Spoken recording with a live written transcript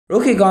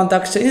Rookie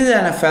contracts in the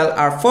NFL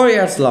are 4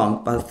 years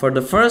long, but for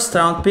the first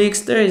round picks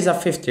there is a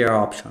 5th-year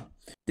option.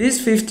 This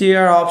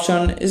 5th-year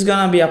option is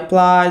gonna be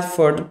applied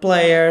for the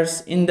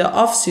players in the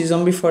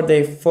off-season before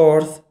their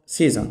 4th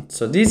season.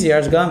 So this year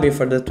is gonna be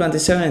for the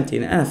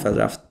 2017 NFL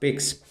draft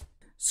picks.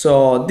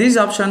 So this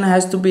option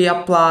has to be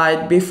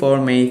applied before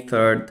May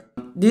 3rd.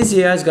 This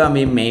year is gonna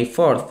be May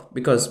 4th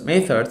because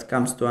May 3rd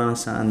comes to on a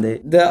Sunday.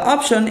 The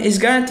option is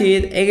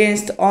guaranteed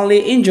against only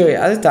injury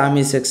at the time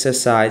it's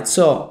exercised.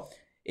 So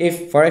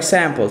if, for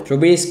example,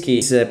 Trubisky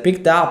is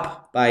picked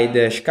up by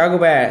the Chicago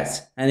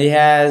Bears and he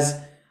has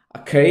a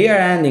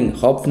career-ending,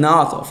 hope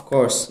not, of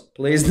course,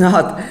 please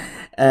not,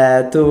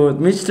 to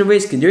Mitch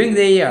Trubisky during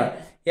the year,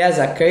 he has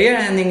a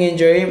career-ending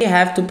injury, we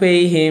have to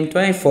pay him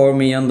 $24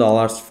 million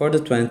for the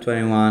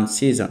 2021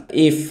 season.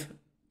 If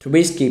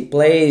Trubisky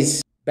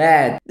plays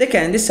bad, they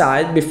can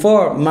decide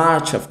before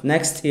March of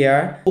next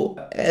year to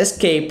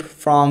escape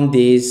from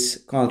this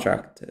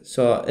contract,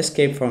 so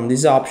escape from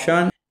this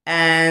option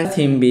and let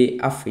him be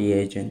a free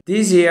agent.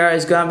 This year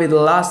is gonna be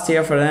the last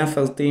year for the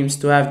NFL teams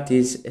to have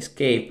this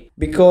escape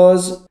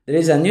because there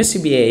is a new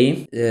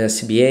CBA. The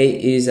CBA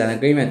is an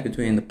agreement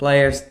between the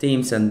players,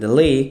 teams and the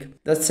league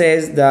that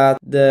says that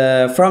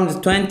from the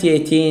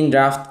 2018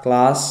 draft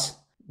class,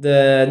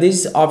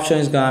 this option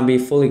is gonna be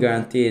fully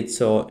guaranteed,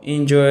 so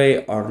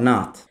injury or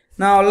not.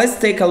 Now let's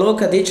take a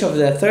look at each of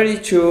the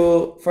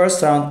 32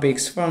 first round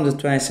picks from the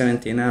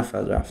 2017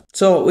 NFL draft.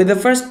 So with the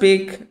first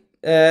pick,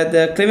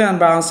 the Cleveland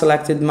Browns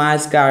selected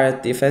Myles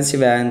Garrett,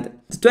 defensive end.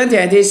 The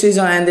 2019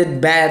 season ended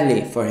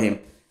badly for him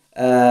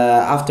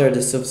after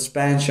the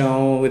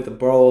suspension with the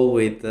brawl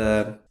with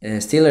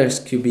Steelers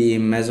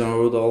QB Mason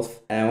Rudolph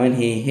when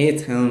he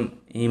hit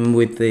him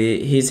with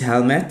his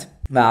helmet.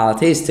 But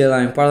he's still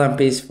an important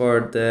piece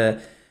for the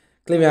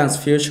Cleveland's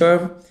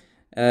future.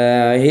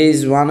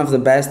 He's one of the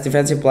best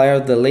defensive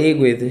players of the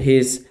league with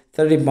his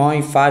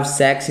 30.5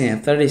 sacks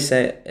in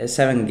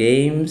 37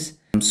 games.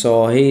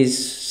 So he's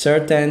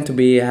certain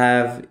to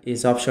have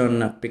his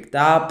option picked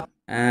up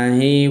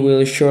and he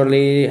will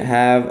surely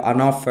have an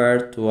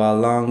offer to a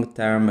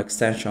long-term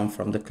extension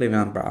from the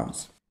Cleveland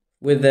Browns.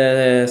 With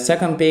the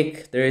second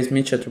pick, there is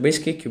Mitchell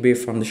Trubisky,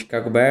 QB from the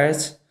Chicago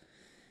Bears.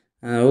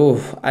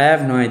 I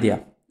have no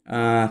idea.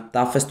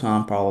 Toughest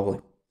one probably.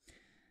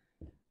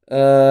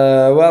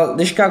 Well,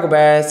 the Chicago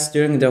Bears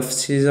during the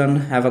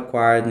offseason have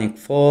acquired Nick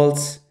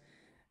Foles.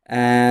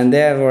 And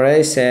they have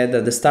already said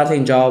that the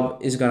starting job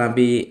is gonna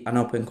be an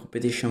open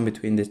competition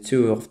between the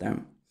two of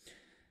them.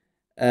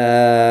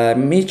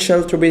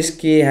 Mitchell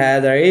Trubisky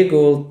had a really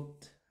good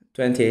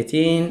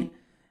 2018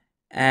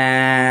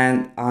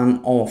 and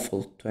an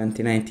awful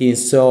 2019.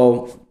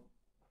 So,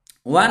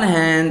 on one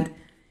hand,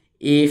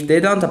 if they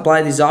don't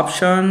apply this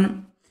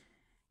option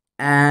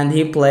and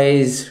he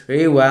plays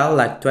really well,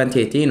 like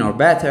 2018 or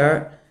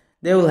better,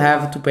 they will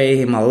have to pay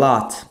him a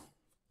lot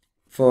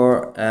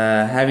for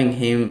having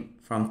him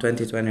from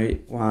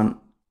 2021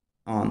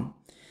 on.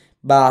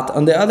 But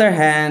on the other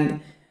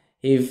hand,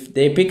 if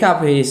they pick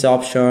up his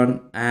option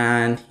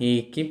and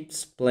he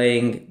keeps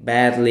playing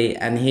badly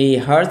and he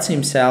hurts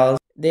himself,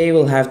 they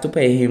will have to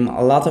pay him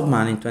a lot of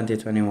money in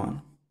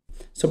 2021.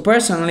 So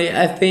personally,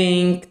 I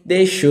think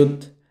they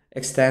should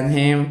extend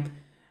him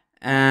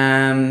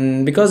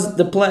because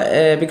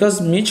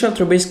Mitchell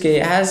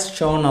Trubisky has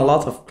shown a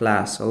lot of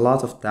class, a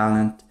lot of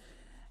talent,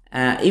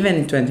 even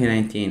in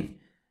 2019.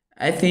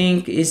 I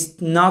think it's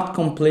not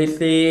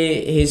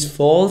completely his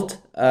fault.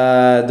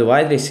 The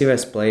wide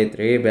receivers played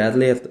really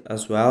badly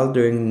as well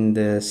during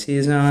the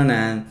season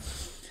and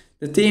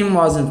the team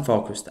wasn't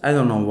focused. I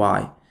don't know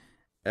why.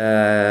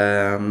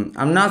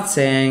 I'm not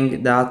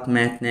saying that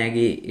Matt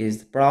Nagy is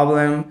the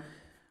problem,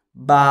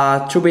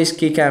 but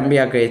Trubisky can be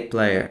a great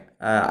player.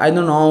 I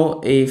don't know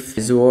if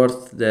he's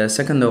worth the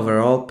second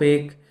overall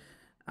pick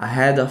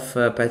ahead of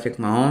Patrick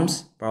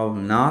Mahomes,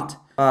 probably not.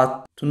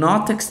 But to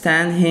not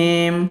extend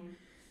him,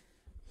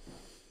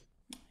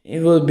 it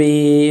would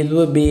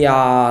be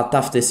a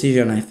tough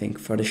decision, I think,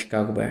 for the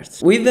Chicago Bears.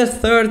 With the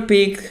third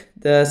pick,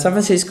 the San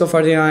Francisco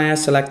 49ers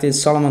selected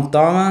Solomon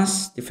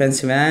Thomas,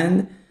 defensive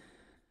end.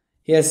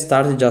 He has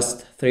started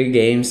just 3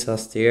 games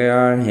last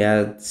year. He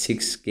had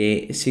 6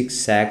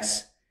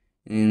 sacks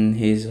in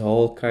his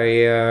whole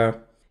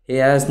career. He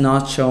has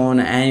not shown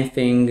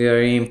anything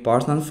very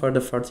important for the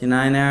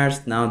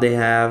 49ers. Now they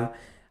have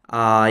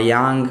a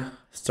young,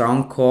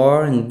 strong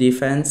core in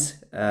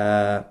defense,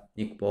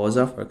 Nick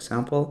Bosa, for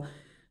example.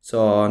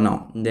 So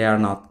no, they are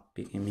not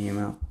picking him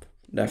up,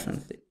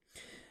 definitely.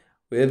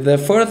 With the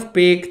fourth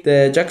pick,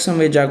 the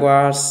Jacksonville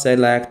Jaguars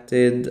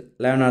selected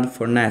Leonard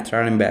Fournette,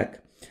 running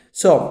back.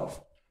 So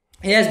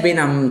he has been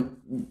a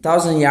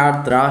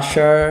 1,000-yard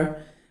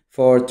rusher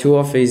for 2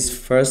 of his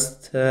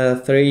first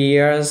 3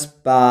 years,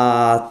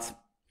 but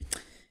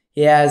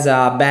he has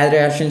a bad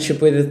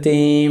relationship with the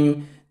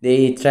team.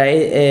 They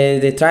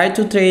tried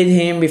to trade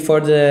him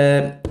before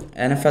the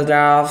NFL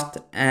draft,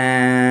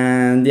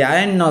 and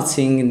I'm not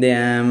seeing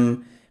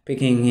them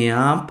picking him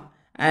up.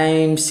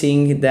 I'm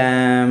seeing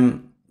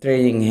them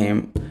trading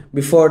him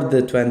before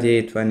the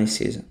 2020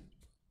 season.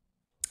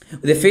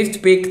 With the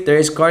 5th pick, there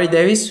is Corey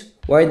Davis,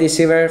 wide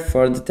receiver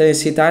for the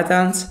Tennessee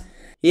Titans.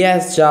 He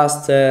has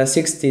just 6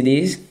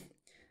 TDs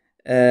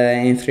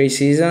in 3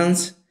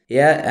 seasons.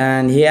 Yeah,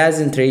 and he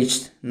hasn't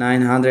reached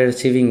 900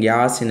 receiving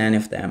yards in any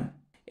of them.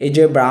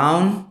 AJ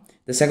Brown,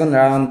 the 2nd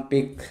round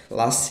pick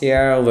last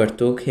year,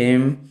 overtook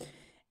him.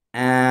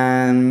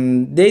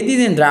 And they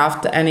didn't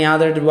draft any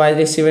other wide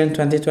receiver in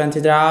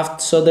 2020 draft,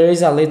 so there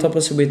is a little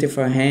possibility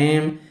for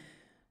him.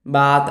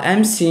 But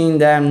I'm seeing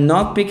them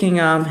not picking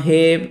up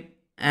him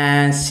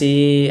and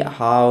see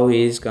how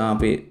he's gonna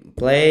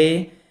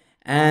play,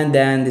 and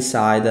then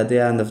decide at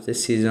the end of the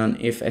season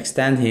if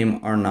extend him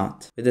or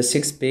not. With the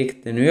 6th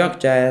pick, the New York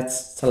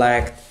Jets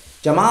select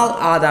Jamal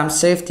Adams,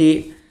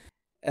 safety.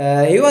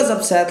 He was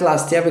upset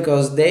last year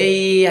because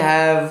they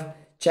have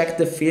checked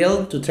the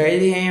field to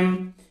trade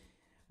him,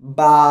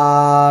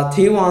 but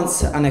he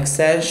wants an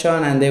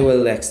extension and they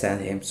will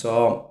extend him.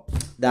 So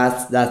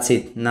that's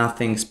it,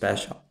 nothing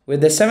special.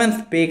 With the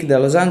 7th pick, the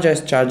Los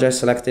Angeles Chargers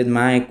selected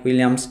Mike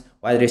Williams,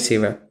 wide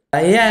receiver.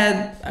 He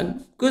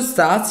had good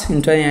stats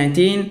in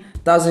 2019,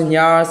 1,000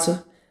 yards,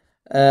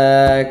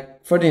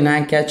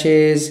 49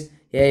 catches.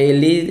 Yeah,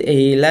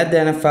 he led the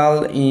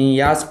NFL in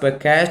yards per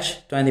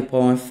catch,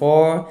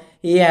 20.4.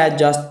 He had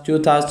just 2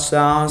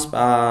 touchdowns,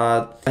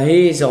 but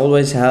he is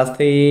always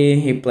healthy.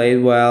 He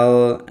played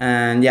well,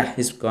 and yeah,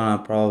 he's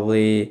gonna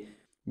probably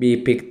be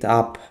picked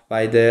up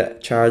by the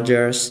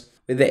Chargers.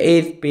 With the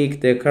 8th pick,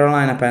 the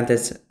Carolina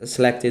Panthers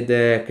selected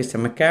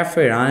Christian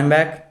McCaffrey, running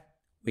back.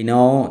 We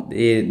know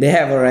they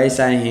have already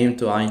signed him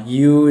to a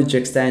huge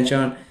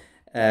extension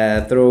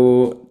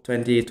through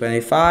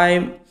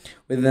 2025.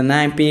 With the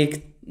 9th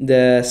pick,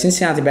 the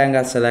Cincinnati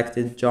Bengals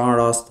selected John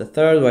Ross, the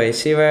 3rd wide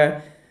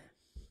receiver.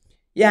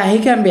 Yeah, he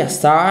can be a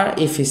star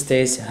if he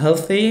stays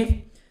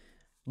healthy,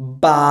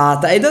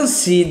 but I don't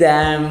see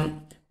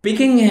them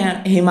picking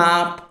him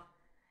up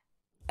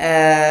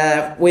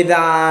with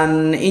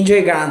an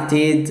injury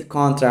guaranteed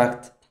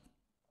contract.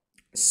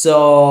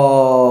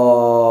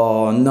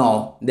 So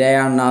no, they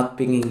are not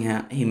picking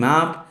him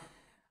up.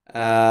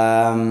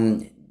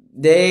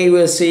 They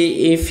will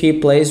see if he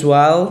plays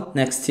well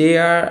next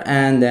year,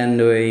 and then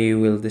we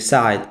will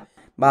decide.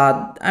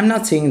 But I'm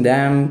not seeing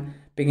them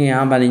picking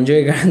up an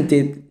injury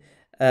guaranteed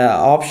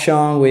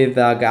option with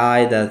a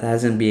guy that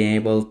hasn't been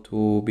able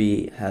to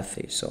be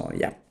healthy. So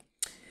yeah.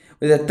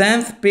 With the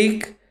 10th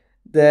pick,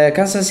 the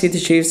Kansas City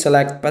Chiefs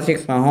select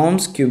Patrick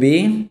Mahomes,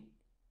 QB.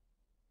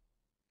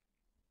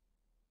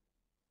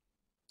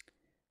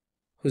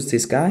 Who's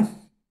this guy?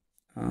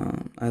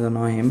 I don't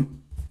know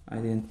him. I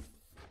didn't.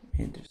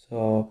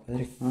 So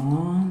Patrick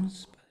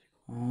Mahomes.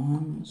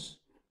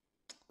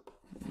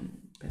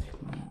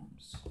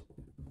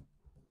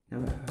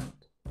 Never heard.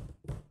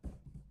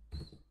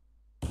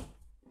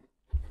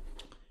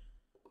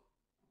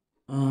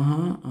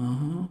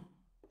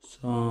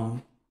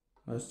 So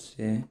let's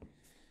see.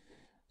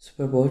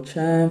 Super Bowl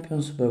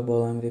champion, Super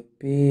Bowl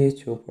MVP,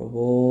 2 Pro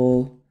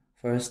Bowl,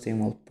 first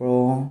team All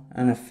Pro,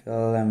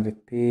 NFL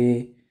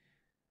MVP,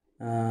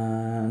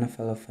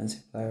 NFL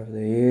Offensive Player of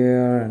the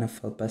Year,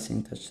 NFL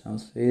Passing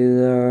Touchdowns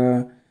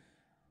Leader,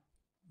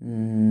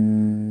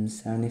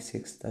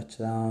 76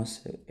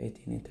 touchdowns,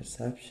 18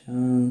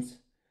 interceptions.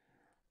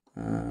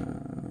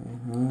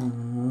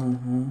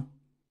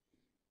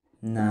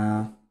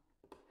 Nah,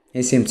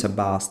 he seems a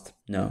bust.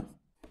 No.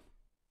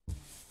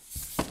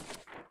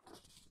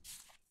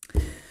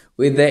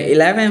 With the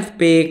 11th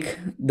pick,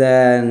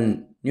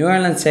 the New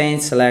Orleans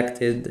Saints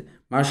selected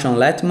Marshawn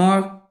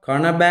Lattimore,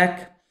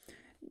 cornerback.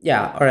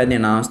 Yeah, already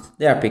announced,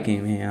 they are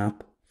picking him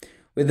up.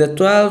 With the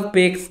 12th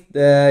pick,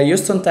 the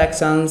Houston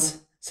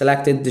Texans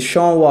selected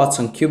Deshaun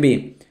Watson,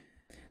 QB.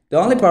 The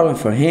only problem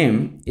for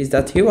him is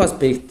that he was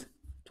picked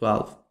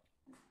 12.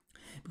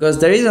 Because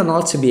there is an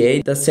old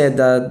CBA that said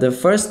that the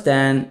first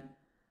 10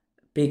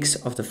 picks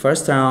of the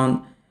first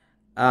round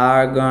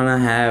are gonna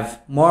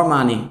have more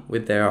money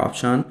with their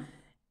option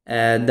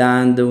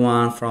than the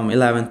one from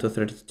 11 to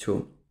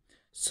 32.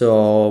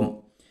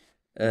 So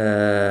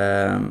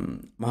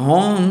Mahomes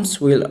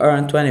will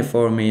earn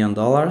 $24 million,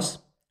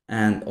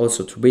 and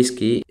also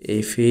Trubisky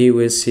if he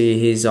will see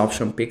his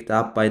option picked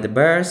up by the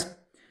Bears.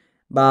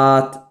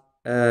 But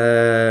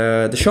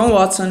Deshaun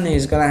Watson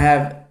is gonna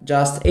have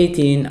just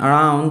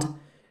around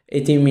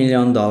 $18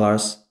 million.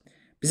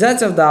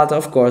 Besides of that,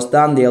 of course,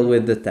 done deal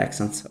with the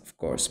Texans, of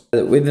course.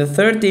 With the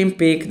 13th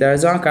pick, the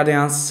Arizona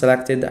Cardinals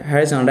selected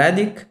Harrison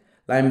Reddick,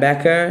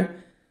 linebacker.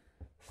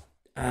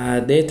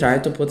 They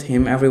tried to put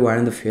him everywhere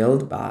in the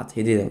field, but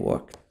he didn't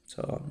work,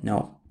 so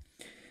no.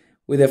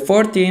 With the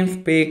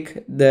 14th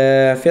pick,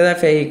 the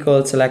Philadelphia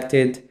Eagles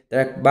selected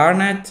Derek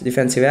Barnett,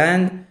 defensive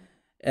end,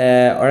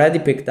 already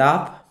picked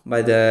up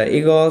by the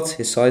Eagles.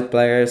 He's a solid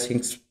player,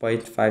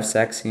 6.5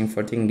 sacks in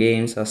 14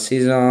 games a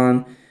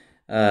season.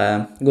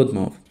 Good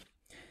move.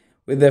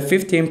 With the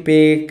 15th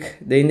pick,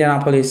 the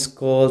Indianapolis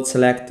Colts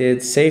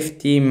selected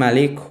safety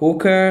Malik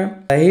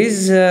Hooker.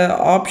 His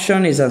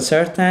option is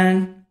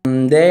uncertain.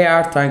 They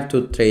are trying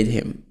to trade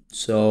him,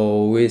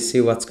 so we'll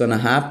see what's gonna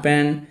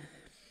happen.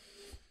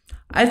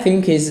 I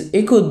think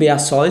he could be a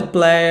solid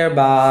player,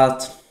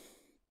 but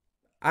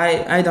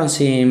I don't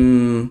see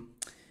him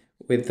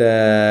with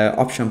the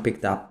option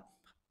picked up.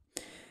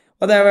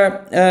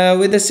 Whatever,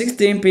 with the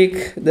 16th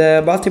pick,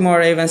 the Baltimore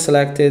Ravens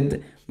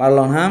selected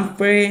Marlon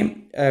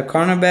Humphrey,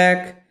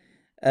 cornerback.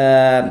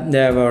 They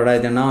have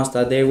already announced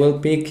that they will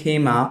pick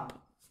him up.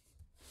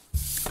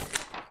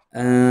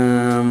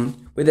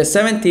 With the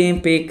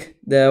 17th pick,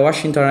 the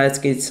Washington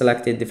Redskins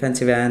selected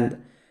defensive end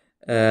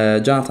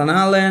Jonathan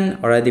Allen,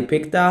 already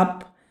picked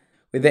up.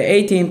 With the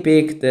 18th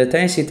pick, the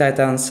Tennessee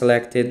Titans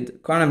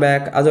selected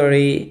cornerback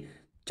Adoree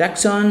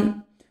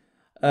Jackson.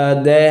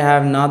 They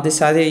have not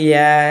decided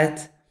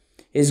yet.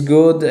 He's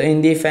good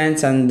in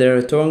defense and the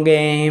return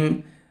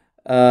game,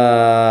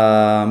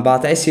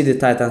 but I see the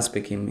Titans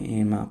picking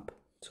him up.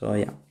 So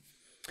yeah.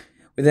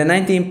 With the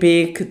 19th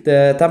pick,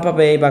 the Tampa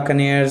Bay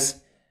Buccaneers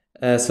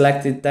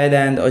selected tight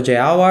end O.J.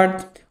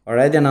 Howard.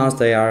 Already announced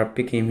they are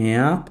picking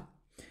him up.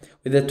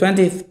 With the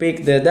 20th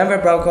pick, the Denver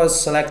Broncos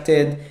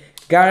selected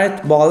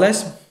Garrett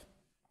Bowles,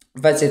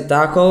 offensive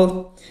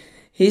tackle.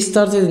 He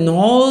started in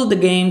all the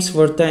games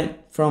from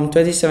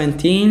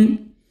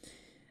 2017.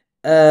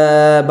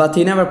 But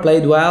he never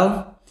played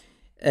well.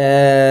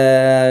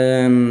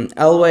 Elway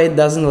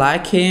doesn't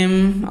like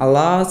him a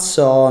lot,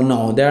 so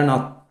no, they're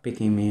not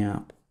picking me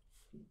up.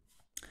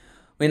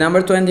 With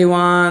number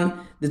 21,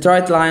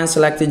 Detroit Lions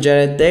selected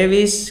Jared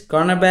Davis,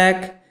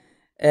 cornerback.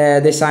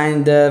 They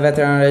signed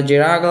veteran Reggie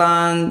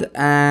Ragland,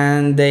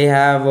 and they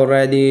have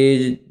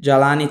already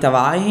Jalani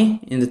Tavai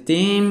in the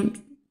team.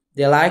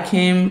 They like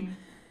him,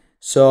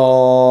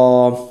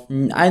 so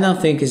I don't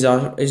think his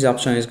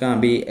option is gonna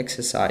be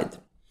exercised.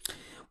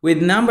 With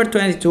number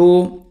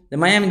 22, the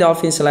Miami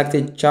Dolphins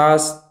selected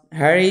Charles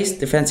Harris,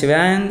 defensive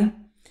end.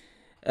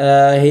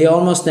 He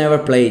almost never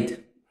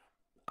played.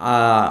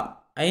 I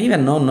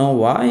even don't know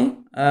why,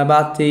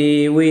 but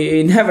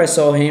we never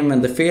saw him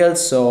in the field,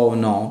 so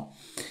no.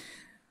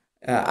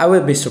 I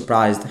would be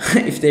surprised.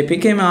 If they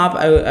pick him up,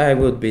 I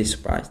would be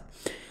surprised.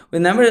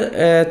 With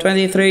number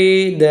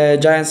 23, the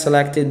Giants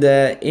selected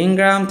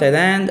Ingram, tight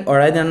end,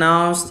 already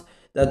announced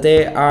that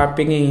they are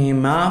picking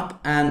him up,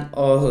 and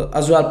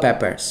as well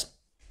Peppers.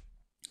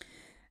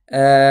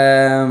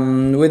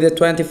 With the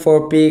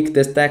 24th pick,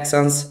 the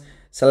Texans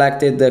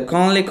selected the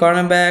Conley,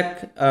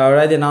 cornerback.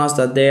 Already announced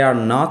that they are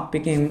not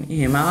picking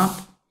him up.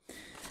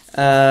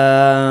 There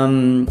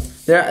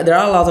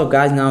are a lot of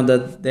guys now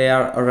that they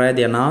are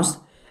already announced.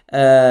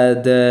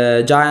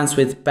 The Giants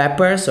with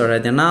Peppers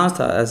already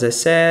announced, as I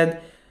said.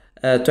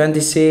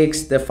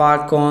 26, the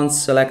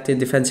Falcons selected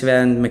defensive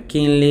end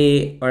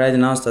McKinley. Already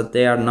announced that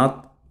they are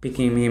not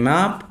picking him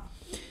up.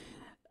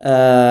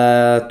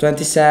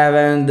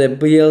 27, the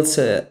Bills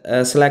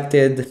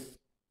selected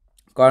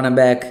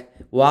cornerback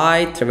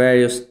White,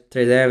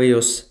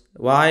 Tredavious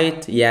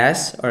White.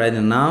 Yes, already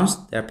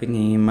announced. They're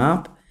picking him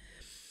up.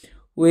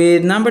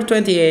 With number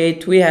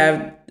 28, we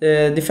have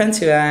the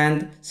defensive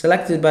end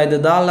selected by the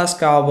Dallas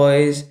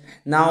Cowboys,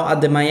 now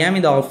at the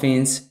Miami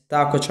Dolphins,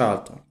 Taco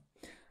Charlton.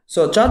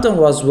 So Charlton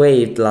was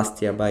waived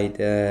last year by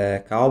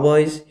the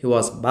Cowboys. He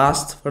was a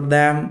bust for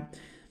them.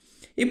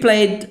 He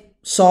played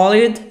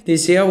solid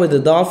this year with the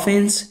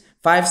Dolphins,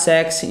 5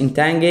 sacks in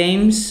 10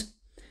 games.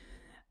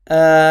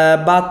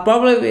 But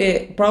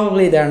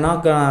probably they're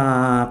not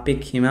gonna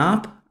pick him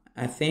up,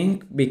 I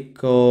think,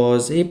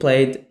 because he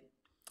played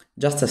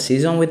just a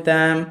season with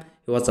them.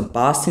 He was a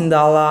bust in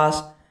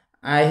Dallas.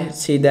 I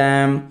see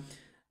them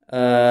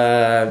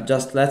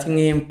just letting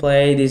him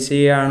play this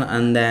year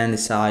and then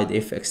decide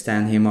if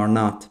extend him or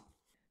not.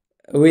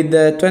 With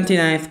the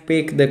 29th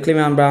pick, the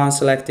Cleveland Browns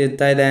selected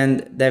tight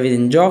end David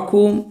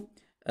Njoku.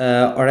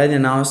 Already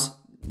announced,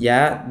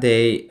 yeah,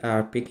 they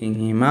are picking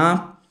him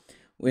up.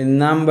 With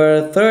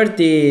number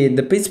 30,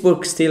 the Pittsburgh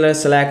Steelers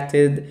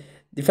selected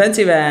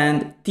defensive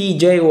end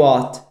TJ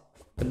Watt,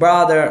 the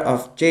brother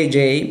of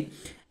JJ.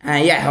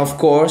 And yeah, of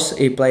course,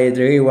 he played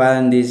really well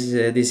in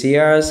these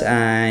years.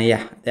 And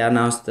yeah, they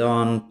announced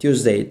on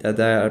Tuesday that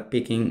they are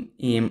picking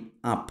him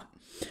up.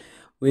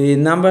 With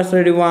number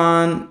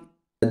 31,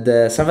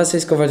 the San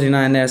Francisco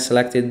 49ers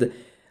selected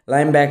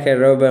linebacker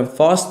Reuben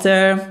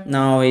Foster.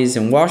 Now he's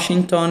in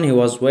Washington. He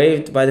was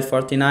waived by the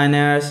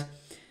 49ers.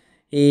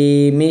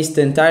 He missed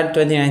the entire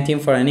 2019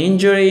 for an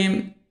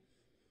injury.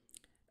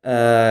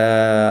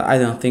 I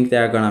don't think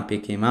they're gonna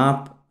pick him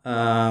up.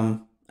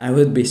 I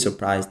would be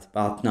surprised,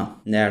 but no,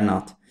 they're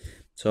not.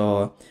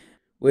 So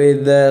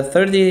with the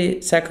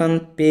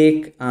 32nd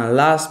pick and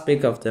last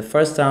pick of the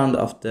first round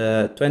of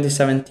the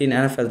 2017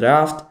 NFL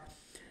Draft,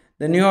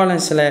 the New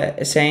Orleans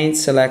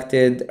Saints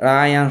selected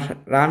Ryan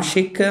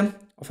Ramczyk,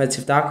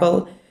 offensive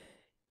tackle.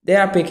 They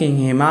are picking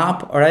him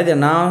up. Already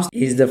announced,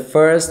 he's the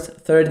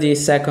first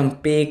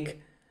 32nd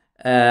pick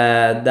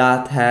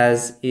that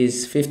has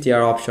his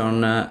 5th-year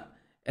option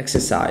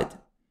exercised.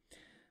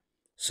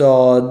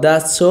 So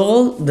that's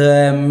all.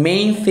 The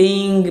main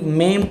thing,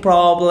 main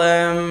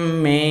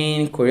problem,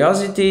 main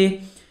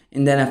curiosity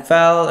in the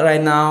NFL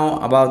right now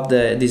about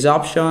this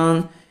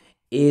option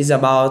is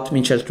about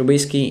Mitchell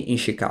Trubisky in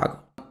Chicago.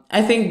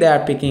 I think they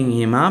are picking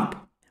him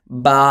up,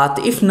 but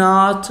if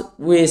not,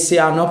 we see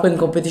an open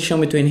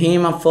competition between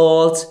him and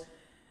Foles.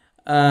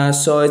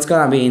 So it's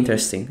gonna be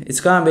interesting.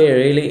 It's gonna be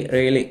really,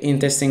 really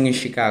interesting in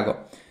Chicago.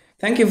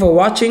 Thank you for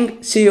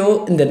watching. See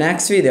you in the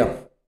next video.